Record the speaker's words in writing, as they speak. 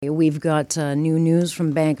We've got new news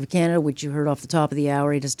from Bank of Canada, which you heard off the top of the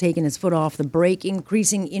hour. It has taken its foot off the brake,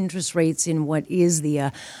 increasing interest rates in what is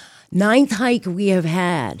the ninth hike we have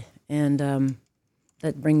had. And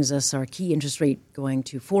that brings us our key interest rate going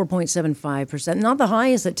to 4.75%. Not the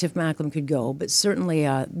highest that Tiff Macklem could go, but certainly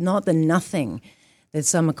not the nothing that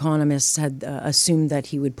some economists had assumed that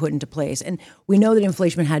he would put into place. And we know that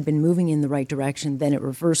inflation had been moving in the right direction. Then it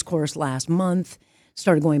reversed course last month,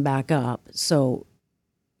 started going back up. So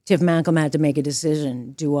Tiff Macklem had to make a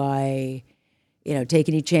decision. Do I, take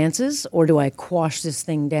any chances, or do I quash this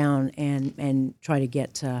thing down and try to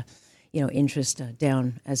get, interest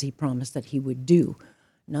down as he promised that he would do?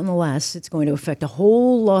 Nonetheless, it's going to affect a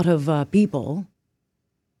whole lot of people,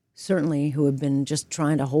 certainly, who have been just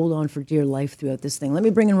trying to hold on for dear life throughout this thing. Let me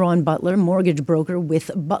bring in Ron Butler, mortgage broker with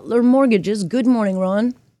Butler Mortgages. Good morning,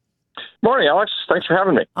 Ron. Morning, Alex. Thanks for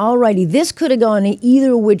having me. All righty. This could have gone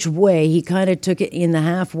either which way. He kind of took it in the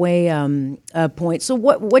halfway point. So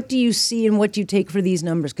what do you see and what do you take for these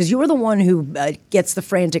numbers? Because you're the one who gets the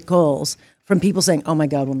frantic calls from people saying, oh, my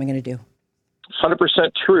God, what am I going to do? 100%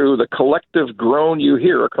 true. The collective groan you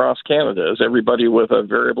hear across Canada is everybody with a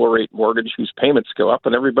variable rate mortgage whose payments go up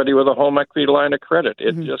and everybody with a home equity line of credit.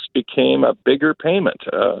 It just became a bigger payment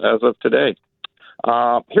as of today.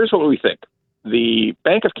 Here's what we think. The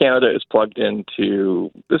Bank of Canada is plugged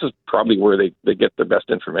into, this is probably where they get their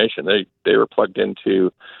best information. They were plugged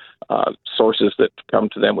into sources that come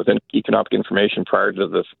to them with economic information prior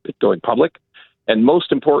to it going public. And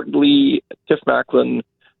most importantly, Tiff Macklem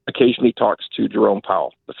occasionally talks to Jerome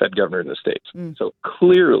Powell, the Fed governor in the States. So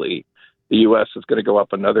clearly the U.S. is going to go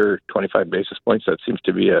up another 25 basis points. That seems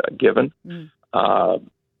to be a given.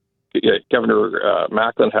 Governor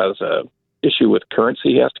Macklem has an issue with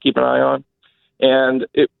currency he has to keep an eye on. And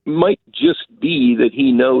it might just be that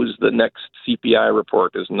he knows the next CPI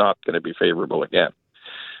report is not going to be favorable again.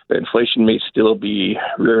 The inflation may still be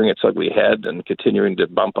rearing its ugly head and continuing to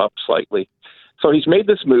bump up slightly. So he's made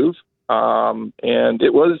this move, and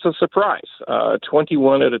it was a surprise.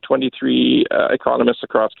 21 out of 23 economists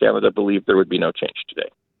across Canada believed there would be no change today.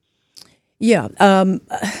 Yeah.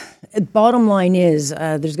 Bottom line is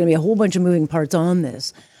there's going to be a whole bunch of moving parts on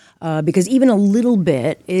this. Because even a little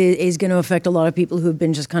bit is going to affect a lot of people who have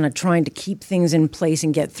been just kind of trying to keep things in place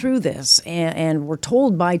and get through this. And we're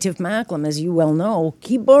told by Tiff Macklem, as you well know,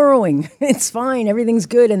 keep borrowing. It's fine. Everything's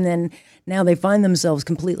good. And then now they find themselves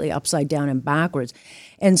completely upside down and backwards.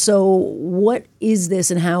 And so what is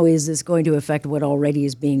this and how is this going to affect what already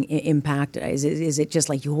is being impacted? Is it just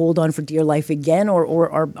like you hold on for dear life again,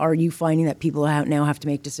 or are you finding that people now have to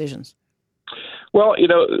make decisions? Well,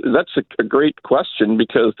 that's a great question,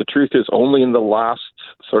 because the truth is only in the last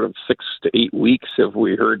sort of 6 to 8 weeks have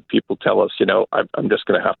we heard people tell us, I'm just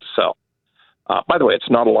going to have to sell. By the way, it's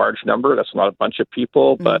not a large number. That's not a bunch of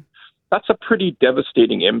people, but that's a pretty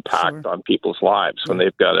devastating impact on people's lives when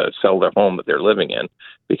they've got to sell their home that they're living in,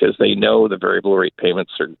 because they know the variable rate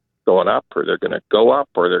payments are going up, or they're going to go up,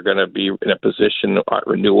 or they're going to be in a position at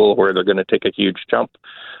renewal where they're going to take a huge jump.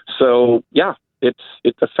 So, yeah.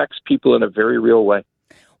 It affects people in a very real way.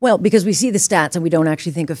 Well, because we see the stats and we don't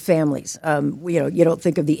actually think of families. You don't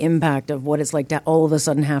think of the impact of what it's like to all of a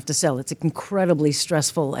sudden have to sell. It's incredibly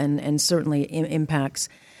stressful and certainly impacts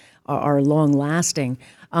are long lasting.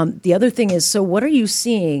 The other thing is, so what are you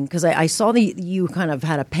seeing? Because I saw that you kind of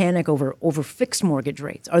had a panic over fixed mortgage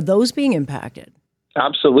rates. Are those being impacted?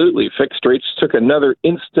 Absolutely. Fixed rates took another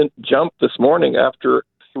instant jump this morning after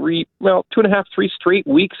 2.5, 3 straight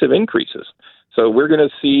weeks of increases. So we're going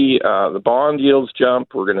to see the bond yields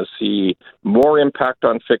jump. We're going to see more impact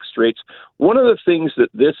on fixed rates. One of the things that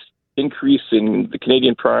this increase in the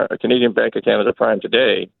Canadian Bank of Canada Prime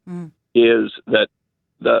today is that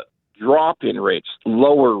the drop in rates,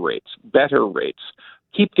 lower rates, better rates,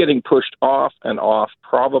 keep getting pushed off and off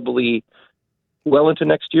probably well into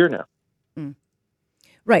next year now.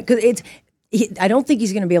 Right, because I don't think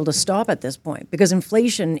he's going to be able to stop at this point, because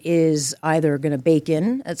inflation is either going to bake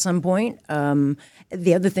in at some point.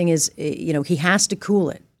 The other thing is, he has to cool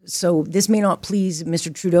it. So this may not please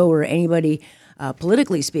Mr. Trudeau or anybody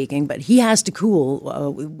politically speaking, but he has to cool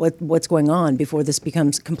what's going on before this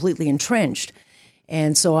becomes completely entrenched.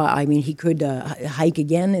 And so, he could hike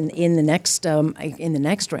again in the next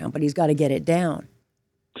round, but he's got to get it down.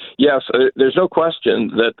 Yes, there's no question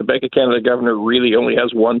that the Bank of Canada governor really only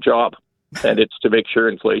has one job, and it's to make sure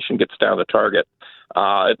inflation gets down to target.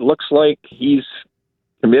 It looks like he's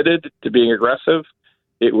committed to being aggressive.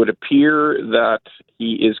 It would appear that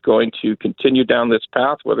he is going to continue down this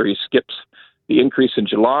path. Whether he skips the increase in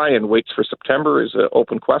July and waits for September is an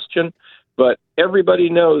open question. But everybody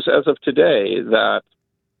knows as of today that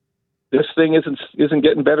this thing isn't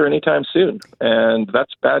getting better anytime soon. And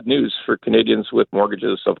that's bad news for Canadians with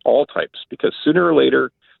mortgages of all types, because sooner or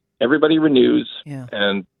later, everybody renews. Yeah.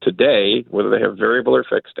 And today, whether they have variable or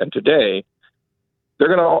fixed, and today,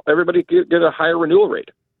 everybody get a higher renewal rate.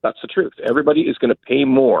 That's the truth. Everybody is going to pay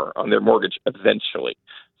more on their mortgage eventually.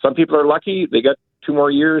 Some people are lucky. They got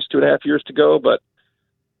 2.5 years to go. But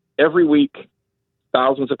every week,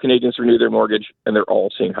 thousands of Canadians renew their mortgage, and they're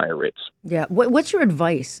all seeing higher rates. Yeah. What's your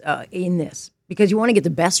advice in this? Because you want to get the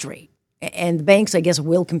best rate, and the banks, I guess,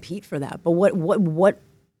 will compete for that. But what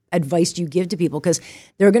advice do you give to people? Because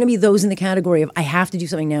there are going to be those in the category of, I have to do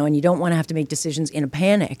something now, and you don't want to have to make decisions in a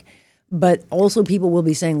panic. But also people will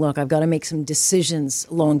be saying, look, I've got to make some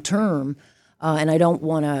decisions long term, and I don't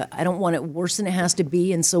want it worse than it has to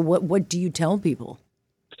be. And so what do you tell people?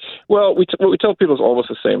 Well, what we tell people is almost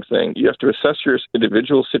the same thing. You have to assess your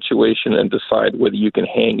individual situation and decide whether you can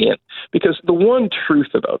hang in. Because the one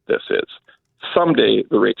truth about this is someday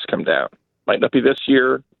the rates come down. Might not be this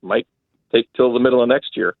year, might take till the middle of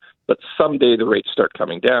next year, but someday the rates start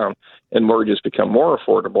coming down and mortgages become more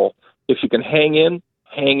affordable. If you can hang in,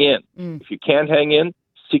 hang in. If you can't hang in,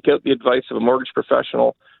 seek out the advice of a mortgage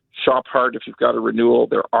professional. Shop hard if you've got a renewal.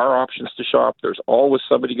 There are options to shop. There's always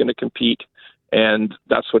somebody going to compete, and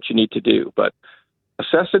that's what you need to do. But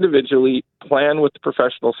assess individually, plan with the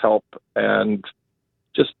professional's help, and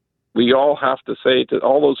just we all have to say to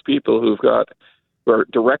all those people who are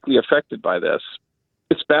directly affected by this,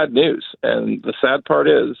 it's bad news. And the sad part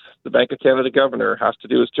is the Bank of Canada governor has to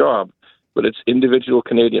do his job, but it's individual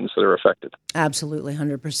Canadians that are affected. Absolutely,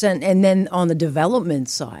 100%. And then on the development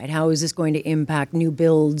side, how is this going to impact new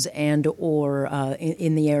builds and or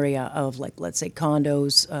in the area of, like, let's say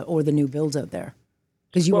condos or the new builds out there?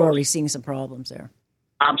 Because you were already seeing some problems there.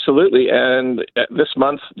 Absolutely. And this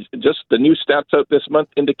month, just the new stats out this month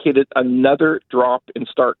indicated another drop in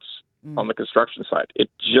starts on the construction side. It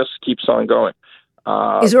just keeps on going.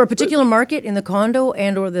 Is there a particular market in the condo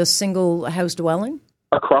and or the single house dwelling?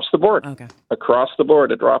 Across the board. Okay. Across the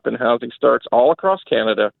board, a drop in housing starts all across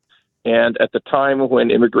Canada. And at the time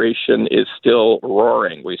when immigration is still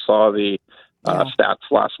roaring, we saw the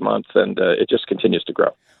stats last month, and it just continues to grow.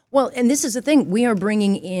 Well, and this is the thing. We are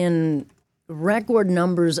bringing in record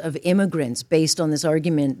numbers of immigrants based on this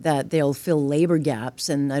argument that they'll fill labor gaps.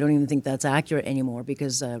 And I don't even think that's accurate anymore,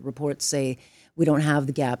 because reports say we don't have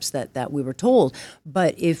the gaps that we were told.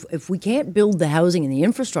 But if we can't build the housing and the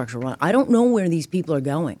infrastructure, I don't know where these people are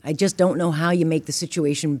going. I just don't know how you make the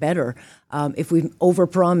situation better if we've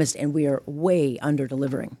overpromised and we are way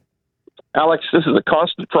under-delivering. Alex, this is a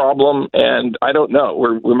constant problem, and I don't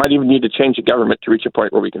know. We might even need to change the government to reach a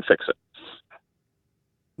point where we can fix it.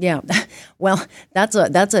 Yeah, well, that's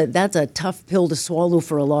a tough pill to swallow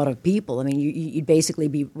for a lot of people. I mean, you'd basically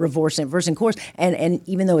be reversing course. And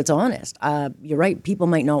even though it's honest, you're right, people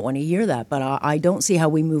might not want to hear that. But I don't see how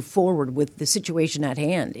we move forward with the situation at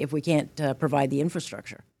hand if we can't provide the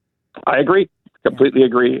infrastructure. I agree, completely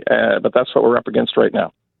agree. But that's what we're up against right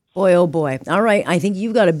now. Boy, oh boy. All right, I think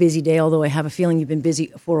you've got a busy day, although I have a feeling you've been busy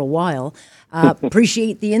for a while.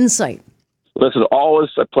 Appreciate the insight. This is always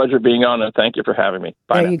a pleasure being on, and thank you for having me.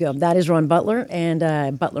 Bye there now. You go. That is Ron Butler,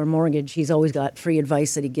 and Butler Mortgage. He's always got free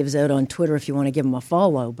advice that he gives out on Twitter if you want to give him a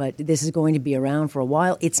follow. But this is going to be around for a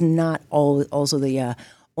while. It's not also the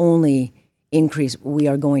only increase we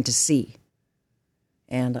are going to see.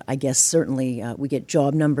 And I guess certainly we get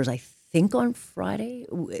job numbers, I think, on Friday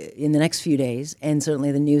in the next few days. And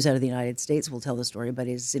certainly the news out of the United States will tell the story. But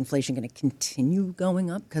is inflation going to continue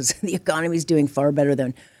going up? Because the economy is doing far better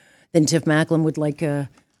than Tiff Macklem would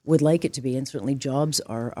like it to be, and certainly jobs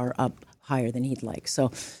are up higher than he'd like.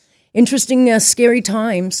 So interesting, scary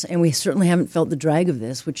times, and we certainly haven't felt the drag of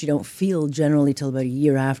this, which you don't feel generally till about a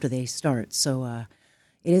year after they start. So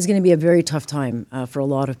it is going to be a very tough time for a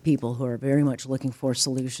lot of people who are very much looking for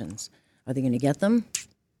solutions. Are they going to get them?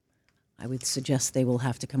 I would suggest they will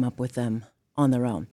have to come up with them on their own.